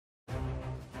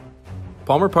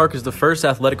Palmer Park is the first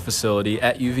athletic facility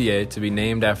at UVA to be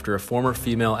named after a former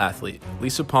female athlete.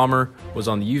 Lisa Palmer was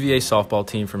on the UVA softball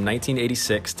team from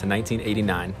 1986 to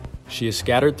 1989. She is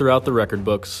scattered throughout the record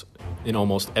books in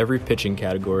almost every pitching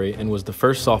category and was the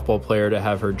first softball player to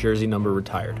have her jersey number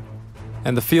retired.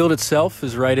 And the field itself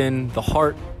is right in the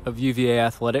heart of UVA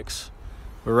athletics.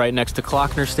 We're right next to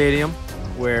Klockner Stadium,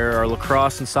 where our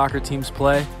lacrosse and soccer teams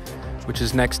play, which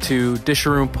is next to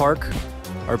Disharoon Park,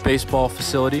 our baseball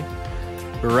facility.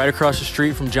 We're right across the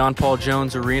street from John Paul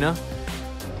Jones Arena,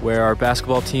 where our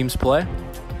basketball teams play.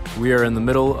 We are in the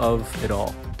middle of it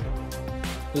all.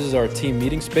 This is our team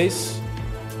meeting space.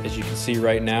 As you can see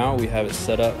right now, we have it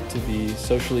set up to be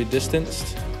socially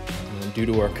distanced due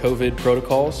to our COVID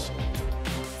protocols.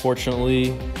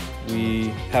 Fortunately, we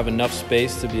have enough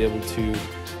space to be able to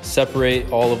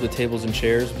separate all of the tables and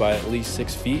chairs by at least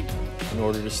 6 feet in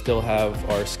order to still have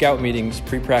our scout meetings,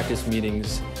 pre-practice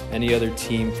meetings, any other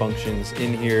team functions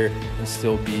in here and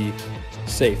still be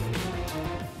safe.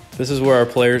 This is where our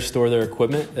players store their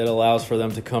equipment. It allows for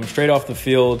them to come straight off the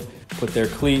field, put their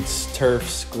cleats,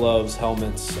 turfs, gloves,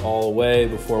 helmets all away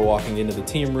before walking into the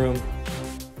team room.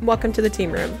 Welcome to the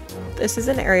team room. This is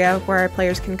an area where our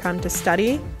players can come to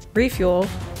study, refuel,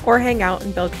 or hang out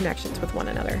and build connections with one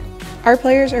another. Our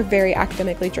players are very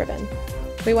academically driven.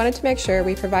 We wanted to make sure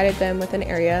we provided them with an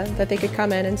area that they could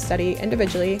come in and study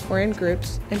individually or in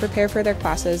groups and prepare for their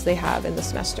classes they have in the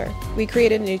semester. We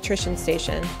created a nutrition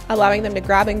station, allowing them to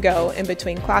grab and go in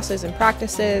between classes and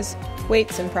practices,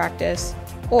 weights and practice,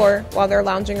 or while they're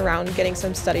lounging around getting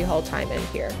some study hall time in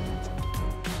here.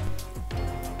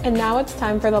 And now it's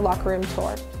time for the locker room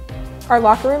tour. Our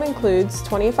locker room includes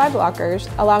 25 lockers,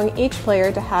 allowing each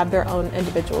player to have their own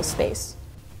individual space.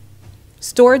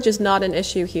 Storage is not an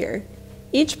issue here.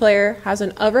 Each player has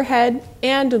an overhead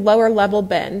and lower level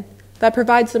bin that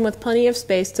provides them with plenty of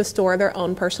space to store their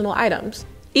own personal items.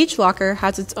 Each locker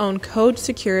has its own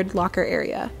code-secured locker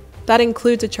area. That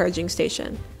includes a charging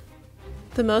station.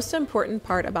 The most important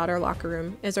part about our locker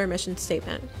room is our mission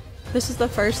statement. This is the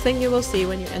first thing you will see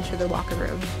when you enter the locker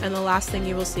room, and the last thing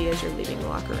you will see as you're leaving the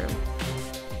locker room.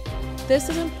 This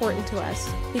is important to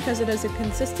us because it is a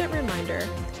consistent reminder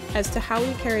as to how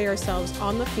we carry ourselves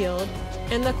on the field,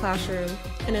 in the classroom,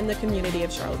 and in the community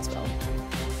of Charlottesville.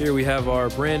 Here we have our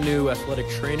brand new athletic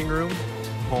training room,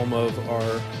 home of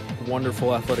our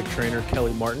wonderful athletic trainer,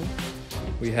 Kelly Martin.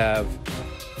 We have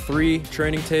 3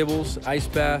 training tables, ice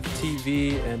bath,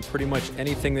 TV, and pretty much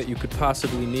anything that you could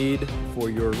possibly need for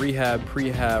your rehab,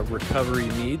 prehab, recovery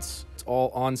needs. It's all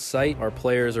on site. Our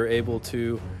players are able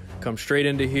to come straight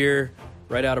into here,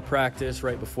 right out of practice,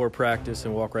 right before practice,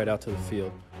 and walk right out to the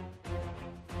field.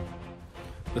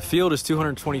 The field is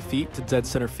 220 feet to dead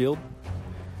center field,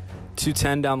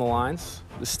 210 down the lines.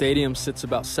 The stadium sits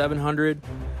about 700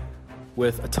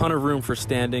 with a ton of room for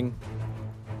standing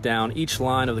down each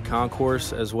line of the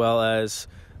concourse, as well as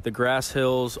the grass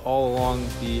hills all along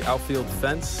the outfield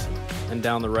fence and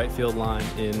down the right field line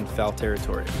in foul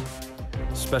territory.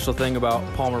 Special thing about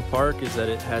Palmer Park is that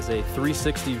it has a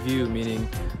 360 view, meaning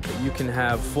that you can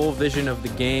have full vision of the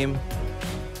game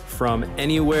from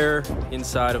anywhere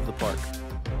inside of the park.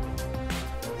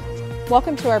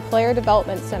 Welcome to our Player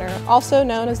Development Center, also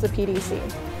known as the PDC.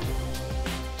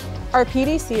 Our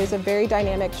PDC is a very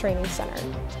dynamic training center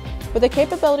with the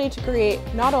capability to create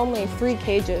not only free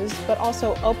cages, but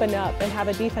also open up and have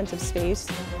a defensive space.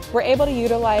 We're able to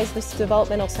utilize this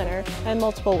developmental center in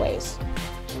multiple ways.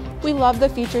 We love the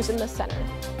features in the center.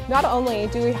 Not only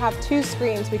do we have 2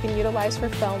 screens we can utilize for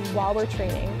film while we're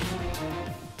training,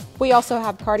 we also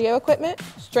have cardio equipment,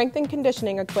 strength and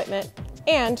conditioning equipment,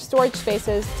 and storage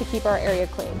spaces to keep our area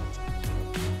clean.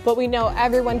 But we know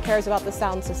everyone cares about the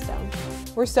sound system.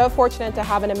 We're so fortunate to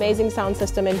have an amazing sound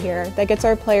system in here that gets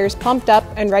our players pumped up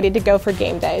and ready to go for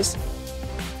game days.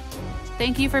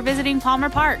 Thank you for visiting Palmer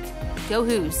Park. Go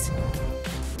Hoos!